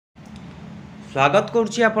स्वागत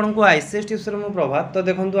करुच्ची आपन को आईसीएस ट्यूशन मु प्रभात। तो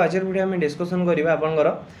देखो आज वीडियो आम डिस्कसन करवा आपंकर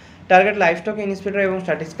टार्गेट लाइफस्टॉक इन्स्पेक्टर और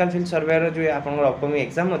स्टैटिस्टिकल फील्ड सर्वेयर जो आपंकर अपकमिंग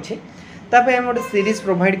एग्जाम अच्छी तापर आम गोटे सीरीज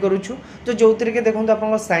प्रोवाइड करुचु तो जो कि देखो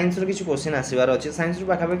आप साइंस किसी क्वेश्चन आसबार अच्छे साइंस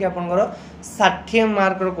पाखापाखि आपंकर 60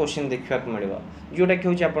 मार्क क्वेश्चन देखा मिल जोटा कि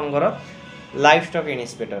हूँ आपंकर लाइफस्टॉक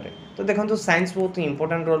इन्स्पेक्टर। तो देखो साइंस बहुत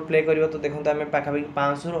इंपोर्टेंट रोल प्ले कर। तो देखो आम पाखापाखि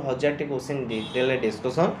 500 ରୁ 1000 टी क्वेश्चन डिटेल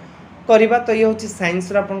डिस्कसन करवा। तो ये हूँ साइंस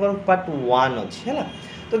पार्ट 1 अच्छी है।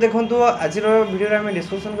 तो देखो आज वीडियो आम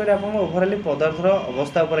डिस्कसन कर ओभरअल पदार्थर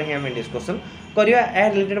अवस्था उपर ही आम डिस्कसन करवा।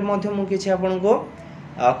 रिलेटेड मुझे आपको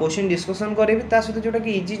क्वेश्चन डिस्कसन करी सहित जोटा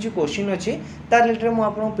कि इजी जो क्वेश्चन अच्छी तार रिलेटेड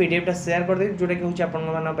मुझे पीडीएफ शेयर करदेवी जोटा कि हूँ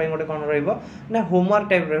आप गोटे कौन रहा होमवर्क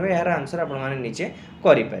टाइप रहा यार आंसर आपचे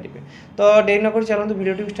करेंगे। तो डेरी नक चलते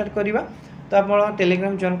वीडियो स्टार्ट करवा। तो आप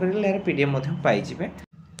टेलीग्राम जॉइन करेंगे यार पीडीएफ पाइबे।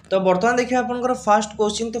 तो बर्तमान देखिए आपनकर फर्स्ट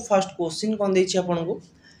क्वेश्चन। तो फर्स्ट क्वेश्चन कौन देछि आपनको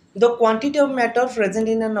the quantity of matter present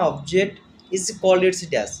in an object is called its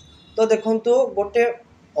dash. तो देखंतु गोटे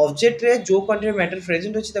ऑब्जेक्ट रे जो क्वांटिटी मैटर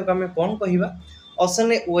प्रेजेंट अछि तको हमें कोन कहिबा।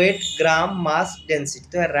 Option A wait gram mass density.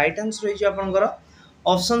 तो राइट आंसर है जो आपनकर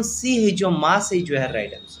ऑप्शन सी है जो मास है जो है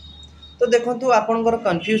राइट आंसर। तो देखंतु आपनकर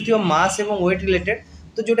कंफ्यूज थियो मास एवं वेट रिलेटेड।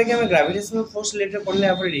 तो जोटा कि हमें ग्रेविटेशनल फोर्स रिलेटेड पढ़ले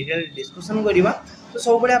आप डिटेल डिस्कशन करबा। तो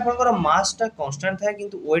सब बड़े आपनकर मासटा कांस्टेंट थाए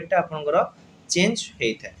किंतु वेटटा आपनकर चेंज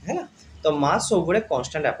हेइ थाए है ना। तो मास सब बड़े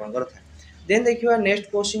कांस्टेंट आपनकर थाए। देन देखिबा नेक्स्ट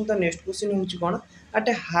क्वेश्चन। तो नेक्स्ट क्वेश्चन होछि कोन eight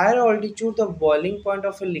a higher altitude the boiling point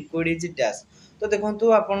of a liquid is dash. तो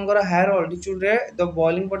देखंतु आपनकर हायर ऑल्टीट्यूड रे the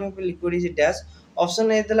boiling point of a liquid is dash.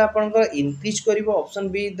 Option A देला आपनकर इंक्रीज करिवो, ऑप्शन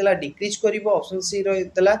बी देला decrease करिवो, option C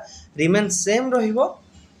देला remain same रहिवो,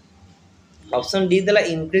 option D देला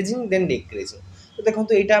increasing then decreasing. तो देखो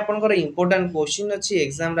यहाँ आपंकर इंपोर्टाट क्वेश्चन अच्छी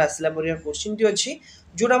एग्जाम आसला क्वेश्चन टी अच्छी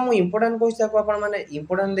जोटा मुझे इंपोर्टाट कहूँ मैंने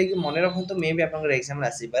इंपोर्टाट देखिए मन रखु मे भी आप exam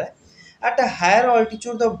आसपे। At a higher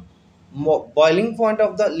altitude the boiling point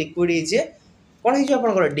of the liquid is कौन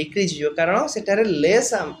हो डिक्रीज हो कारण से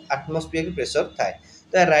लेस एटमॉस्फेरिक प्रेशर थाए।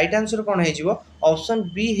 तो राइट आंसर कौन हो ऑप्शन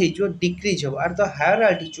बी हो डिक्रीज हो at the higher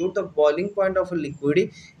altitude the boiling point of liquid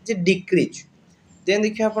is decrease. Then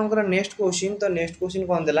देखिए आपनकर नेक्स्ट क्वेश्चन। तो नेक्स्ट क्वेश्चन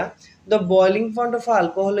कौन देला the boiling point of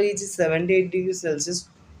alcohol is 78 degree Celsius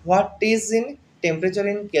what is in temperature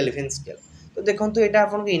in kelvin scale. तो देखो यहाँ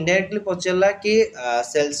आपको indirectly पचारा कि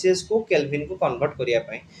सेल्सियस को केल्विन को कन्वर्ट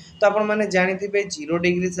करने। तो आप जानी 0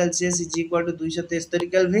 degree Celsius is equal to 273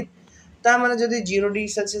 kelvin. ता माने जदि 0 degree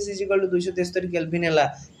Celsius is equal to 273 kelvin है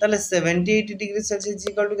ताले 78 degree Celsius is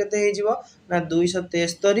equal to केते हे जिवो ना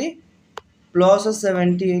 273 प्लस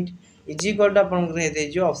 78 इज इक्वल टू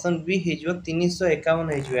आपन ऑप्शन बी हो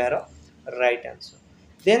 351 हो यार राइट आंसर।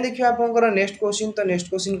 देन देखिए आपनकर नेक्स्ट क्वेश्चन। तो नेक्स्ट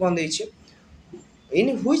क्वेश्चन कौन देछि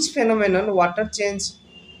in which phenomenon water change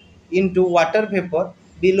into water vapour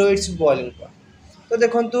below it's boiling point. तो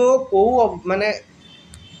देखंतु को माने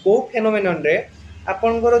को फेनोमेनन रे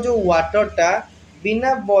आपनकर जो वाटरटा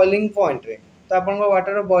बिना बॉइलिंग पॉइंट रे तो आपनकर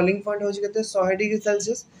वाटर बॉइलिंग पॉइंट होछि केते 100 डिग्री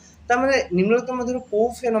सेल्सियस। ता माने निम्नलिखित मध्य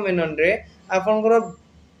को फेनोमेनन रे आपनकर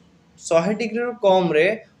 100 डिग्री रू कम रे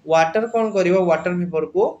वाटर कौन कर वाटर वेपर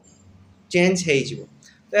को चेंज हो।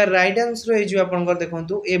 तो राइट आंसर हो आपनकर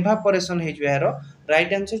देखंतु एवापोरेशन हो यार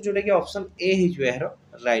राइट आंसर जोटा कि ऑप्शन ए हो यार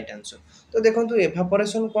राइट आंसर। तो देखंतु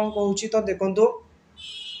एवापोरेशन कौन कहूँ। तो देखंतु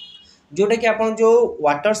जोटा कि आपन जो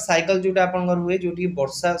वाटर साइकिल जोटा आपनकर हुए जोटी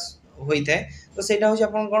वर्षा होता है तो सेटा हूँ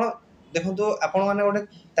आपन कौन देखंतु आपन माने गोटे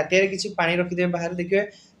ताटिया किछि पानी रखिदे बाहर देखिए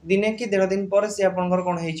दिने कि 1.5 दिन पर से आपनकर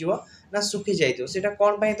कौन हो ना सुखी जाइए सेटा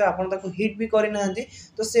कौन पाई। तो आपन ताको हिट भी करि नाहंती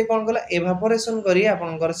तो से कौन कला एवापोरेशन करी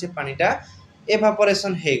आपनकर से पानीटा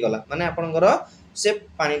एवापोरेशन हे गला माने आपनकर से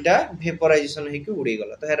पानीटा वेपोराइजेशन हे कि उड़ी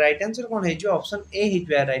गला। तो राइट आंसर कौन हो ऑप्शन ए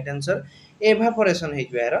हो राइट आंसर एवापोरेशन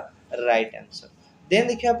हो यार राइट आंसर। देन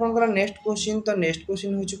देखिए आपनकर नेक्स्ट क्वेश्चन। तो नेक्स्ट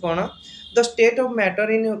क्वेश्चन होछि कोन the state of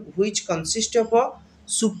matter in which consist of a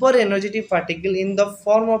super energetic particle in the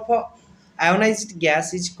form of a ionised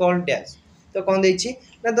gas is called dash. तो कौन देछि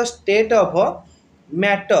ना the state of a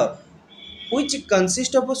matter which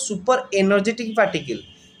consist of a super energetic particle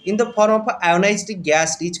in the form of ionised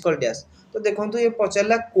gas is called dash. तो देखंतु ये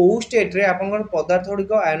पचारला को state रे आपनकर पदार्थ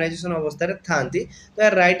गुड़िक आयोनाइजेशन अवस्था रे थांती। तो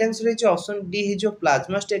राइट आंसर है ऑप्शन डी है जो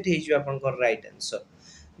प्लाज्मा स्टेट है आपनकर राइट आंसर।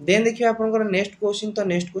 देन देखिए आपनकर नेक्स्ट क्वेश्चन। तो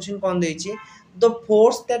नेक्स्ट क्वेश्चन कौन देछि the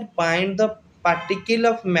force that bind the particle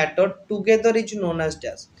of matter together is known as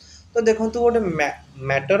dash. तो देखंतु गोटे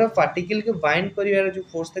मैटर ऑफ पार्टिकल के बाइंड करिवार जो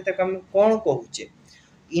फोर्स थे ताको हम कोन कहूचे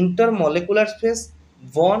इंटरमोलेकुलर space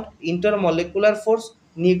bond इंटरमोलेकुलर force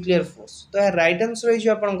nuclear force. तो राइट आंसर है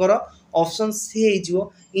आपनकर ऑप्शन सी है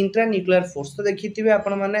इंट्रा न्यूक्लियर फोर्स। तो देखिए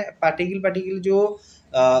आपण माने पार्टिकल जो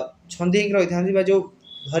छंदी रही था जो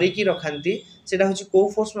धरिकी रखाती सेटा होची को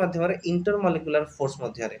फोर्स माध्यम रे इंटरमोलिकुलर फोर्स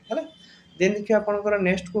मध्य रे हला देन देखिए आपनकर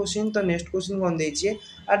नेक्स्ट क्वेश्चन तो नेक्स्ट क्वेश्चन कोन देछि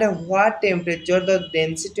at what temperature the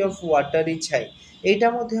density of water is high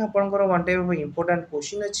एटा मध्ये आपनकर one type of important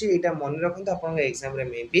question अछि एटा मन रखंत आपनकर एग्जाम रे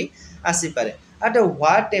मे बी आसी पारे at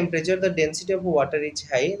what temperature the density of water is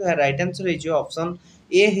high the right answer is option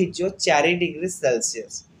A हिजो 4 degree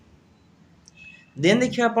Celsius then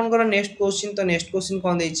देखिए आपनकर नेक्स्ट क्वेश्चन तो नेक्स्ट क्वेश्चन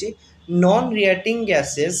कोन देछि non reacting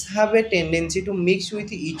gases have a tendency to mix with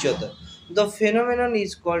each other the phenomenon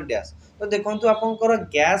is called dash तो देखंतु आपनकर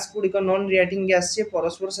gas गुडी non reacting gas से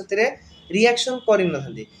परस्पर सतरे रिएक्शन करि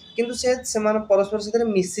नथांती किंतु से मान परस्पर सतरे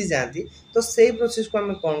मिसी जांती तो सेही प्रोसेस को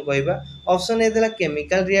हम कोन कहबा ऑप्शन ए देला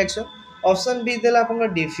केमिकल रिएक्शन ऑप्शन बी देला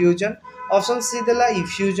आपनकर डिफ्यूजन ऑप्शन सी देला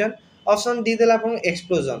इफ्यूजन ऑप्शन डी देला आपन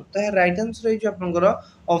एक्सप्लोजन तो है राइट आंसर है जो आपनकर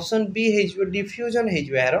ऑप्शन बी है जो डिफ्यूजन है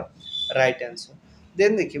जो यार राइट आंसर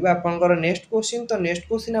देन देखिबा आपनकर नेक्स्ट क्वेश्चन तो नेक्स्ट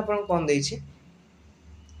क्वेश्चन आपन कोन देछि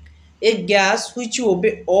ए गैस व्हिच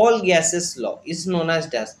ओबे all gases law is known as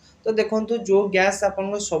dash तो देखंतु जो गैस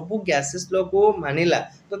आपन सब गैसेस लॉ को मानिला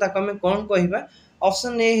तो ताको हम कोन कहिबा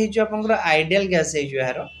ऑप्शन ए है जो आपन आइडियल गैस है जो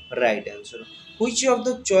यार right answer which of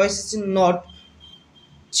the choice is not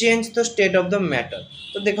change the state of the matter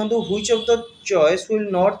तो देखंतु which of the choice will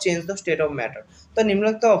not change the state of matter तो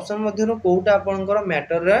निम्नलिखित ऑप्शन मध्यरु कोउटा आपनकर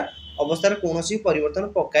मैटर रे अवस्था रे कोनोसी परिवर्तन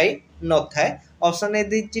पकाई न थाए option A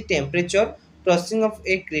दैछि temperature crossing of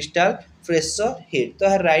A crystal pressure heat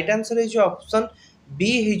तो राइट आंसर है जो ऑप्शन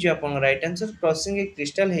बी है जो आपन राइट आंसर क्रॉसिंग ए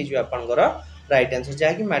क्रिस्टल है जो आपनकर राइट आंसर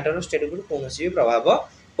जा कि मैटर रो स्टेट को कोनोसी प्रभाव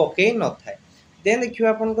पकाई न थाए देन देखियो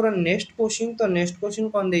आपनकर नेक्स्ट क्वेश्चन तो next question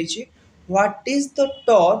cone दैछि what is the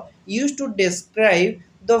term used to describe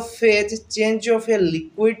the phase change of a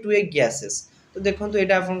liquid to a gases तो देखंतु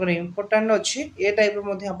एटा आपनकर इंपोर्टेंट अछि ए टाइप रो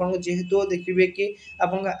मध्ये आपन जेहेतु देखिबे कि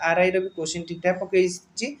आपन आरआई रो भी क्वेश्चन ठीक ठाक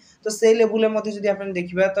पकेछि तो से लेवल मध्ये जदि आपन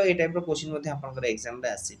देखिबा तो ए टाइप रो क्वेश्चन मध्ये आपनकर एग्जाम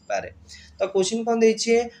रे आसी पारे तो क्वेश्चन कोन दै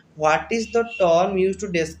छै what is the term used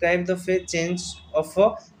to describe the phase change of a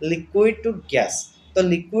liquid to gas तो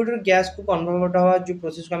लिक्विड रो गैस को कन्वर्ट होवा जो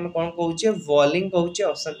प्रोसेस को हम कोन कहउछे बॉइलिंग कहउछे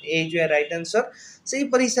ऑप्शन ए जो है राइट आंसर सही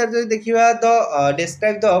परिसार जो देखिबा the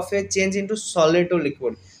describe the phase change into solid to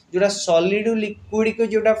liquid जोटा सॉलिड टू लिक्विड को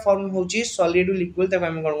जोटा फॉर्म होची सॉलिड टू लिक्विड तक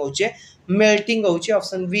हम कोन कहउछे मेल्टिंग कहउछे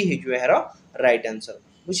ऑप्शन बी है जो है राइट आंसर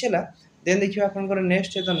बुझिला देन देखिबा आपन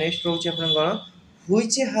नेक्स्ट है तो नेक्स्ट रहउछे आपन कोन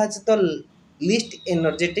which has the least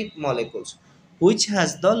energetic molecules which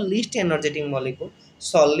has the least energetic molecule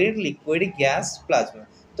solid liquid gas plasma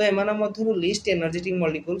तो एमाना मध्यरु लीस्ट एनर्जेटिक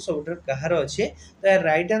मॉलिक्यूल सबटर कहार अछि तो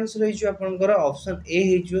राइट आंसर हे जो आपनकर ऑप्शन ए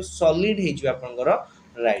हे जो सॉलिड हे जो आपनकर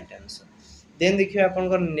राइट आंसर देन देखियो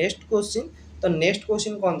आपनकर नेक्स्ट क्वेश्चन तो नेक्स्ट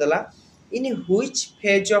क्वेश्चन कोन दला in which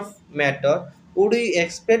phase of matter would you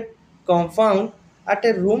expect compound eight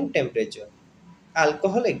A room temperature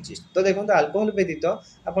alcohol exist तो देखो तो अल्कोहल व्यतीत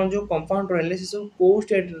अपन जो कंपाउंड रहले से सब को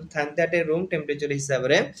स्टेट थानते एट रूम टेम्परेचर हिसाब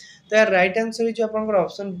रे तो यार राइट आंसर है जो अपन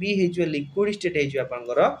ऑप्शन बी है जो लिक्विड स्टेट है जो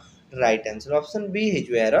अपन राइट आंसर ऑप्शन बी है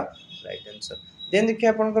जो यार राइट आंसर देन देखिए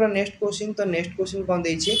अपन नेक्स्ट क्वेश्चन तो नेक्स्ट क्वेश्चन कोन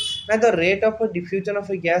दै छी ना the rate of diffusion of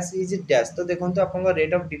A gas is dash तो देखो तो अपन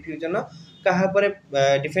रेट ऑफ डिफ्यूजन कहा पर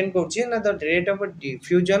डिफाइन करछि ना the rate of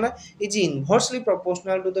diffusion is inversely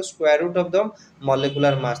proportional to the square root of the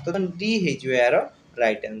molecular mass तो डी है जो यार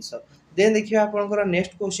राइट आंसर देन देखिए आपनकर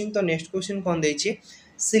नेक्स्ट क्वेश्चन तो नेक्स्ट क्वेश्चन कोन दै छी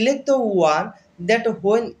select the one that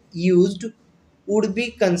when used would be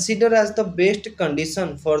considered as the best condition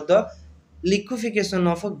for the liquefaction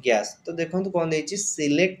of a gas तो देखो तो कौन देछि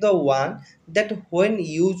select the one that when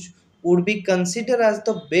used would be considered as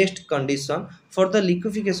the best condition for the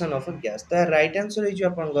liquefaction of a gas तो right answer है जो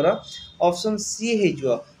आपनकर option C है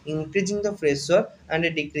जो increasing the pressure and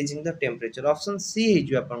decreasing the temperature option C है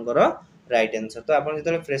जो आपनकर right answer तो आपन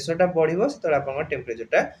जतले प्रेशर टा बढ़िबो तले आपन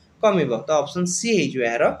टेम्परेचर टा कमिबो तो ऑप्शन सी है जो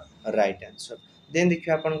यार राइट आंसर देन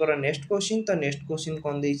देखियो आपनकर नेक्स्ट क्वेश्चन तो नेक्स्ट क्वेश्चन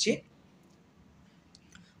कोन दै छी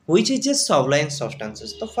व्हिच इज ए सब्लाइन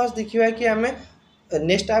सब्सटेंसेस तो फर्स्ट देखिबा कि हमें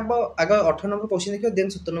नेक्स्ट अब आगे 18 नंबर क्वेश्चन देखियो देन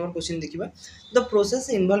 17 नंबर क्वेश्चन देखिबा the process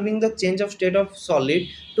involving the change of state of solid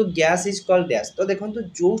to gas is called dash तो देखंतु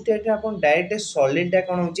जो स्टेट रे अपन डायरेक्ट सॉलिड डा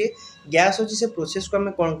कोन होची गैस होची से प्रोसेस को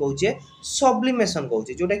हमें कोन कहउचे सब्लिमेशन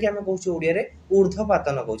कहउचे जोटा कि हमें कहउचे ओडिया रे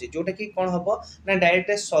ऊर्ध्वपातन कहउचे जोटा कि कोन हबो ना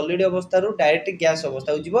डायरेक्ट सॉलिड अवस्था रु डायरेक्ट गैस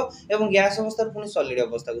अवस्था को जिवो एवं गैस अवस्था रु पुनी सॉलिड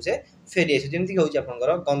अवस्था को से फेरि आसे जेमति कहउचे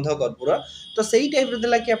आपनकर गंध कर्पूर तो सही टाइप रे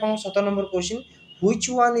देला कि आपन 17 number question which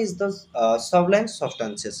one is the sublime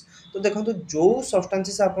substances तो देखो तो जो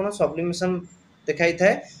substances आपन sublimation देखाई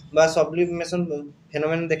थाए बा सब्लिमेशन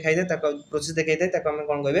फेनोमेनन देखाई थाए ताको प्रोसेस देखाई थाए ताको हम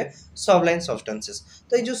कोन कहबे सबलाइन सब्सटेंसेस।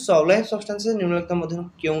 तो ये जो सबलाइन सब्सटेंसेस निम्नलिखित मध्य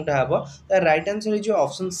केउंटा हबो त राइट आंसर जो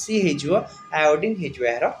ऑप्शन सी हे जिवो आयोडीन हे जिवो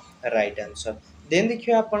यार राइट आंसर। देन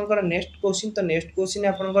देखिए आपनकर नेक्स्ट क्वेश्चन तो नेक्स्ट क्वेश्चन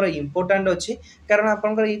आपनकर इंपोर्टेंट अछि कारण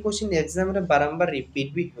आपनकर ई क्वेश्चन एग्जाम रे बारंबार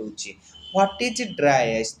रिपीट भी होउची। व्हाट इज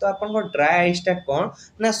ड्राई आइस तो आपनकर ड्राई आइस टा कोन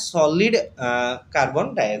ना सॉलिड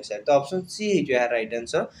कार्बन डाइऑक्साइड तो ऑप्शन सी हे जो है right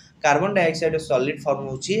answer. Carbon dioxide solid form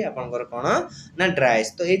होची आपनकर कोन ना ड्राई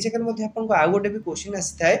आइस। तो ए जगह मध्ये आपनको आ गोटे भी क्वेश्चन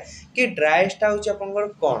आसी थाए कि ड्राई आइस टा होची आपनकर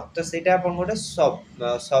कोन तो सेटा आपन गोटे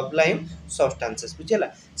सबलाइन सब्सटेंसेस बुझिला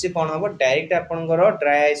से कोन हबो डायरेक्ट आपनकर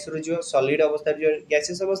ड्राई आइस रो जो सॉलिड अवस्था जो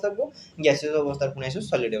गैसेस अवस्था को गैसेस अवस्था पुनी आसो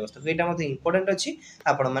सॉलिड अवस्था एटा मध्ये इंपोर्टेंट अछि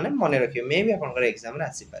आपण माने मने रखियो मे भी आपनकर एग्जाम रे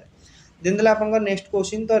आसी पारे। देन देला आपनकर नेक्स्ट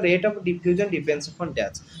क्वेश्चन तो rate of diffusion depends upon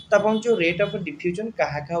dash तो आपन जो रेट ऑफ डिफ्यूजन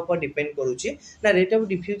कहा का ऊपर डिपेंड करूची ना रेट ऑफ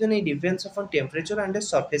डिफ्यूजन इ depends upon temperature and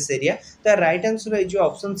surface area तो राइट आंसर है जो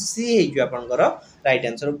ऑप्शन सी है जो आपनकर right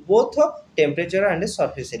answer both temperature and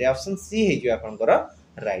surface area option C है जो आपनकर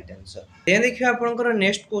राइट आंसर। देन देखियो आपनकर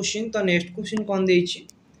नेक्स्ट क्वेश्चन तो नेक्स्ट क्वेश्चन कोन देछि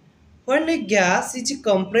when a gas is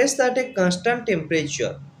compressed at a constant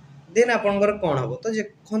temperature then आपनकर कोन हबो तो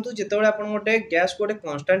देखंतु जेतेबेले आपन गोटे गैस गोटे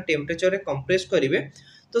कांस्टेंट टेंपरेचर रे कंप्रेस करिवे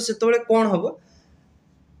तो सेतेबेले कोन हबो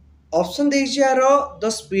ऑप्शन देछि यार the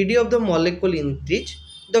speed of the molecule increase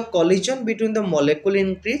the collision between the molecule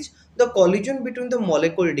increase the collision between the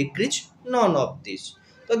molecule decrease none of this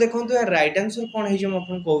तो देखंतु यार राइट आंसर कोन हे जे हम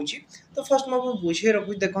आपन कहूची तो फर्स्ट हम आपन बुझे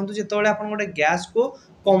रखु देखंतु जेतेबेले आपन गोटे गैस को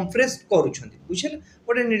कंप्रेस करूछंती बुझिल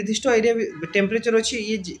गोटे निर्दिष्ट एरिया टेंपरेचर अछि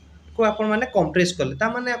ये को आपण माने कंप्रेस करले ता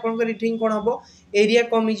माने आपण को रिटिंग कोन हबो एरिया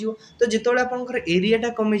कमी जिवो तो जेतोले आपण को एरिया टा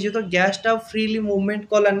कमी जिवो तो गैस टा फ्रीली मूवमेंट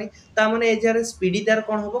कलानी ता माने एजार स्पीड तार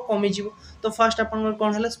कोन हबो कमी जिवो तो फर्स्ट आपण को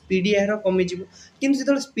कोन हला स्पीड यार कमी जिवो किंतु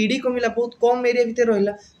जेतोले स्पीड कमिला बहुत कम एरिया भीतर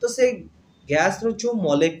रहिला तो से गैस रो जो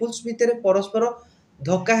मॉलिक्यूल्स भीतर परस्पर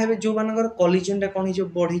धक्का हेबे जो मानकर कोलिजन टा कोन हिजो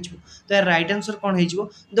बढ़ी जिवो तो राइट आंसर कोन हिजो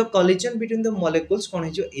the collision between the molecules कोन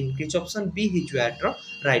हिजो इंक्रीज ऑप्शन बी हिजो एट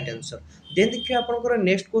राइट आंसर। देन देखिए आपनकर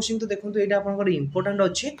नेक्स्ट क्वेश्चन तो देखंतु एटा आपनकर इंपोर्टेंट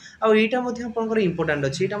अछि आ एटा मध्ये आपनकर इंपोर्टेंट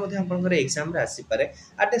अछि एटा मध्ये आपनकर एग्जाम रे आसी पारे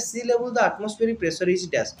eight A C level the atmospheric pressure is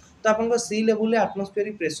dash तो आपनकर सी लेवल ले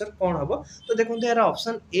एटमॉस्फेरिक प्रेशर कोन हबो तो देखंतु यार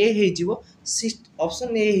ऑप्शन ए हे जिवो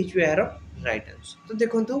ऑप्शन ए हिजो यार राइट आंसर। तो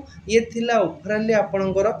देखंतु ये थिला ओवरऑल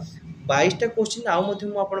आपनकर 22 टा क्वेश्चन आउ मध्ये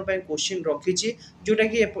मु आपन पय क्वेश्चन रखिछि जोटा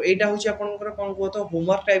कि एटा होछि आपनकर कोन कहतो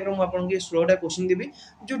होमवर्क टाइप रो मु आपन के 16 टा क्वेश्चन देबी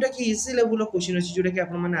जोटा कि इजी लेवल क्वेश्चन अछि जोटा कि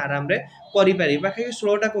आपन माने आराम रे करि पारि बाकी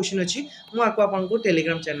 16 टा क्वेश्चन अछि मु आको आपन को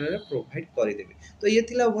टेलीग्राम चैनल रे प्रोवाइड करि देबी। तो ये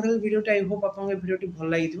थिला ओवरऑल वीडियो टा आई होप आपन के वीडियो टी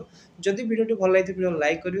भल लागिथिबो जदि वीडियो टी भल लागिथि वीडियो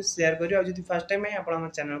लाइक करियो शेयर करियो आ जदि फर्स्ट टाइम आपन हमर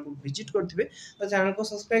चैनल को विजिट करथिबे तो चैनल को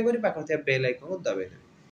सब्सक्राइब करि पाखो बेल आइकन को दबाइ देबे।